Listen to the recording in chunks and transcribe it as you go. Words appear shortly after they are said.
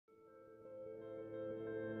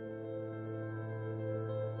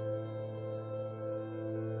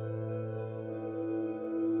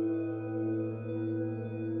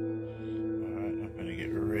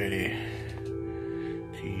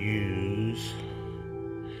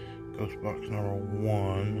Ghost box number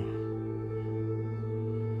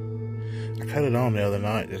 1. I cut it on the other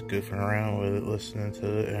night, just goofing around with it, listening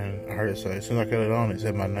to it, and I heard it say, as soon as I cut it on, it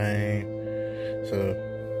said my name. So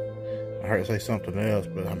I heard it say something else,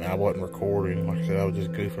 but I mean, I wasn't recording. Like I said, I was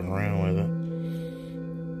just goofing around with it.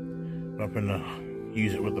 But I'm gonna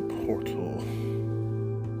use it with the portal.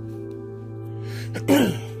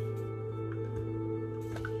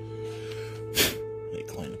 Need to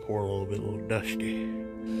clean the portal a little dusty.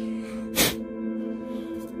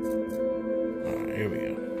 Alright, here we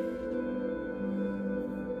go.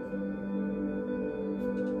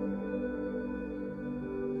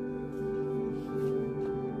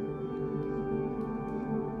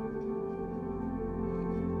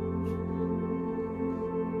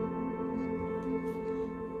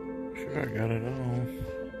 Sure, I got it on.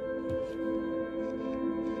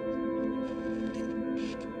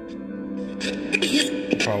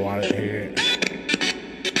 Probably why I didn't hear it.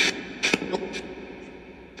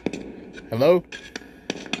 Hello?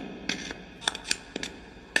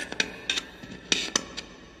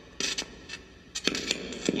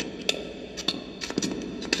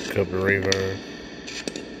 Couple of reverb.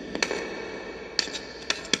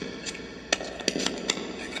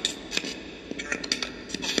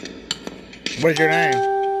 What's your name?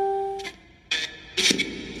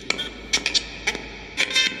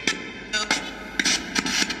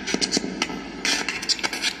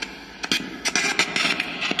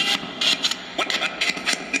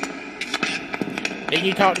 Didn't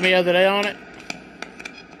you talk to me the other day on it?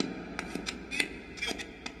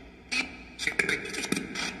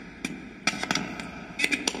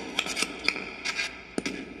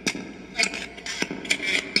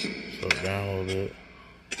 Slow it down a little bit.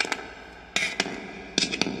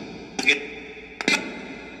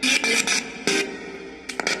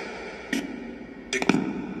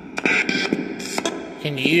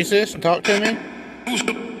 Can you use this and talk to me?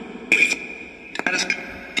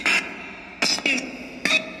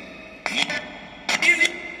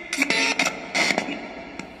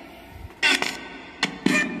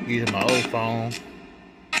 Using my old phone.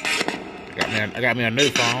 I got me a new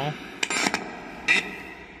phone.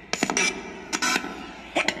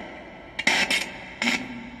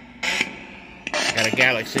 Got a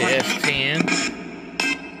Galaxy S10.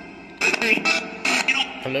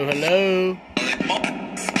 Hello, hello.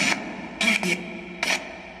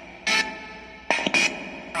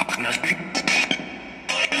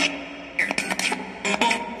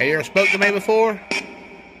 Have you ever spoke to me before?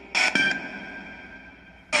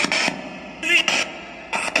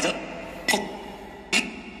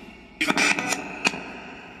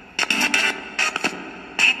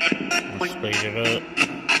 Let's speed it up.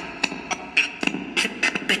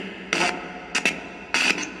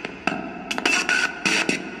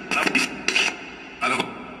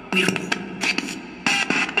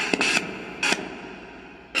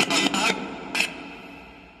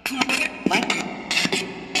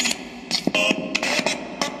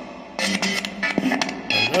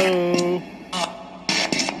 Hello.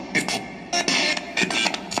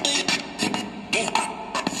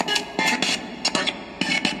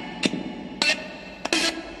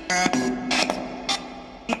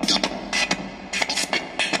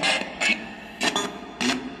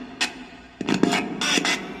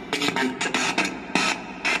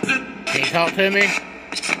 Can you talk to me?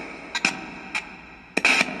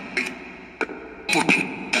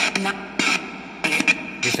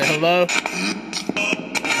 You say hello?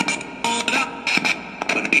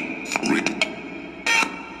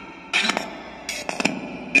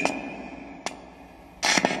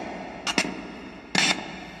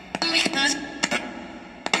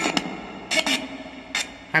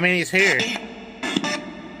 How many is here?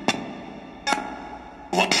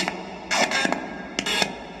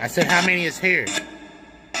 I said, how many is here?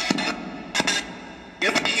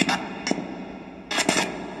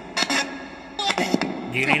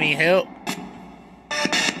 Do you need any help?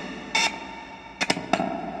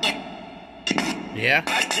 Yeah?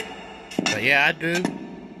 But yeah, I do.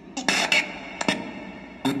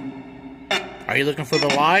 Are you looking for the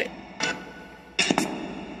light?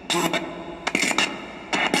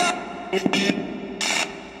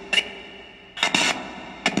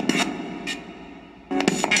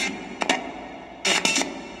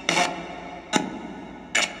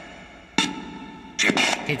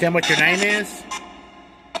 Can you tell me what your name is?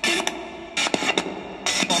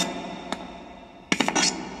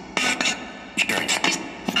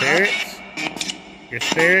 Spirits? Your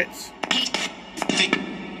spirits?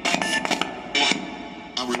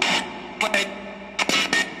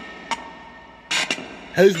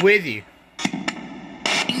 Who's with you?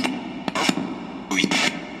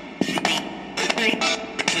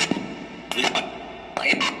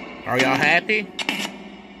 Are y'all happy?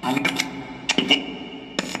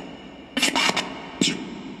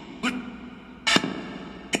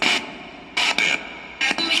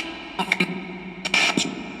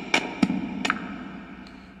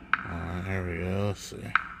 Alright, here we go. Let's see.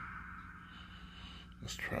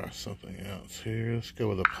 Let's try something else here. Let's go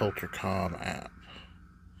with the Poltercom app.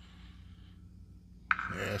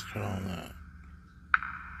 Yeah, let's put on that.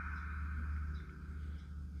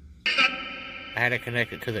 I had to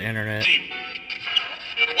connect it to the internet.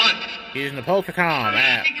 Using the Poltercom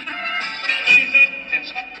app.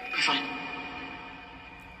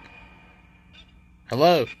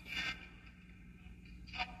 Hello.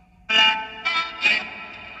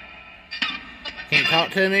 Can you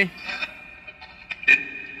talk to me?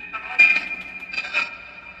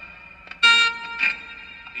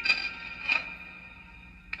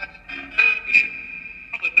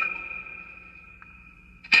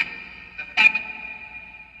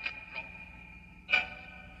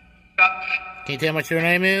 Can you tell me what your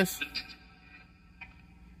name is?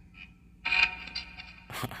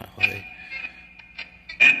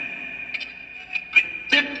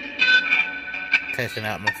 Testing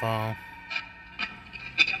out my phone.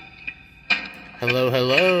 Hello,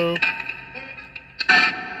 hello.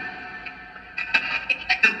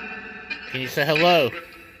 Can you say hello?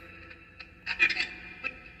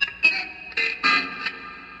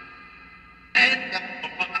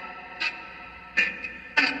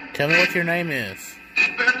 Tell me what your name is.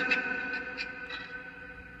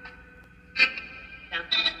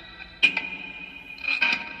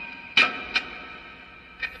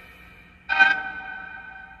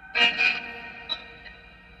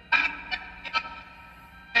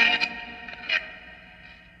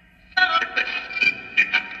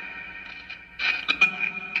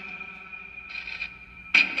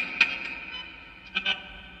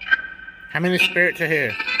 How many spirits are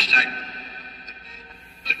here?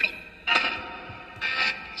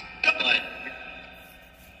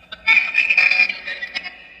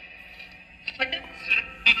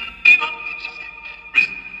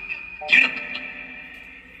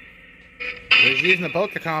 We was using the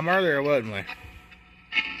Poltercom earlier, wasn't we?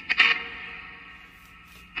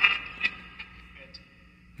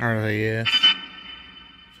 Earlier, yes.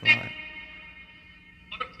 That's right.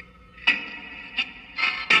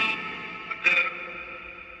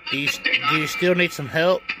 Do you still need some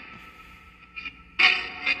help?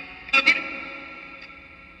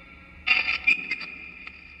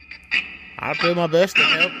 I'll do my best to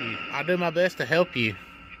help you. I'll do my best to help you.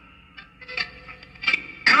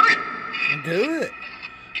 Do it.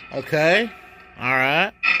 Okay.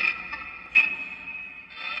 Alright.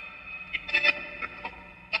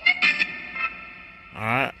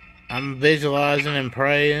 Alright. I'm visualizing and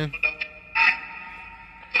praying.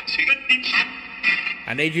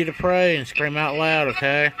 I need you to pray and scream out loud,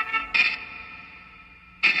 okay?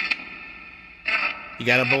 You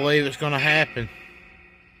gotta believe it's gonna happen.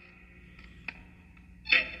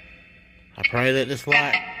 I pray that this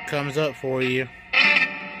light comes up for you.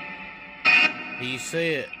 Do you see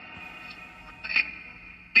it?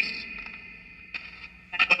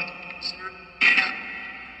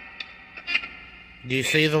 Do you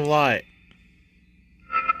see the light?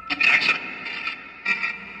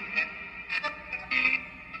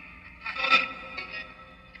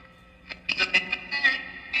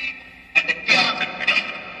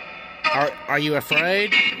 Are you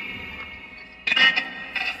afraid?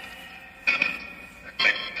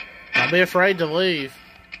 Don't be afraid to leave.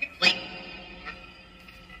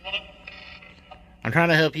 I'm trying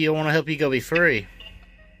to help you. I want to help you go be free.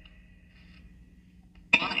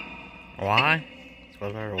 Why?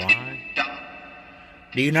 Why?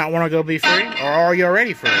 Do you not want to go be free? Or are you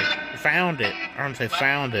already free? You found it. I don't say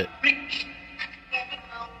found it.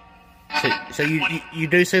 So you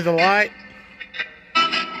do see the light?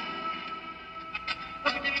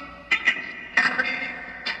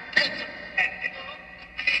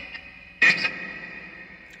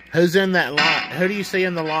 Who's in that light? Who do you see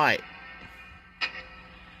in the light?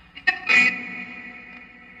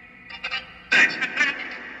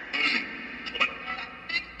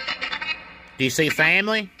 Do you see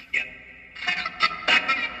family?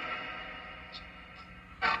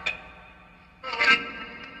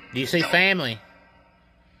 Do you see family?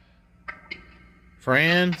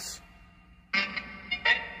 Friends?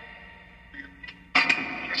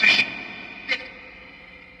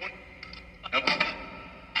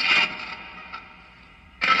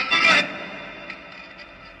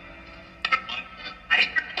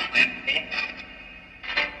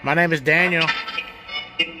 My name is Daniel.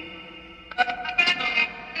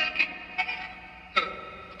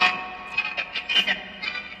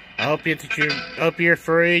 hope you're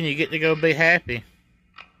free and you get to go be happy.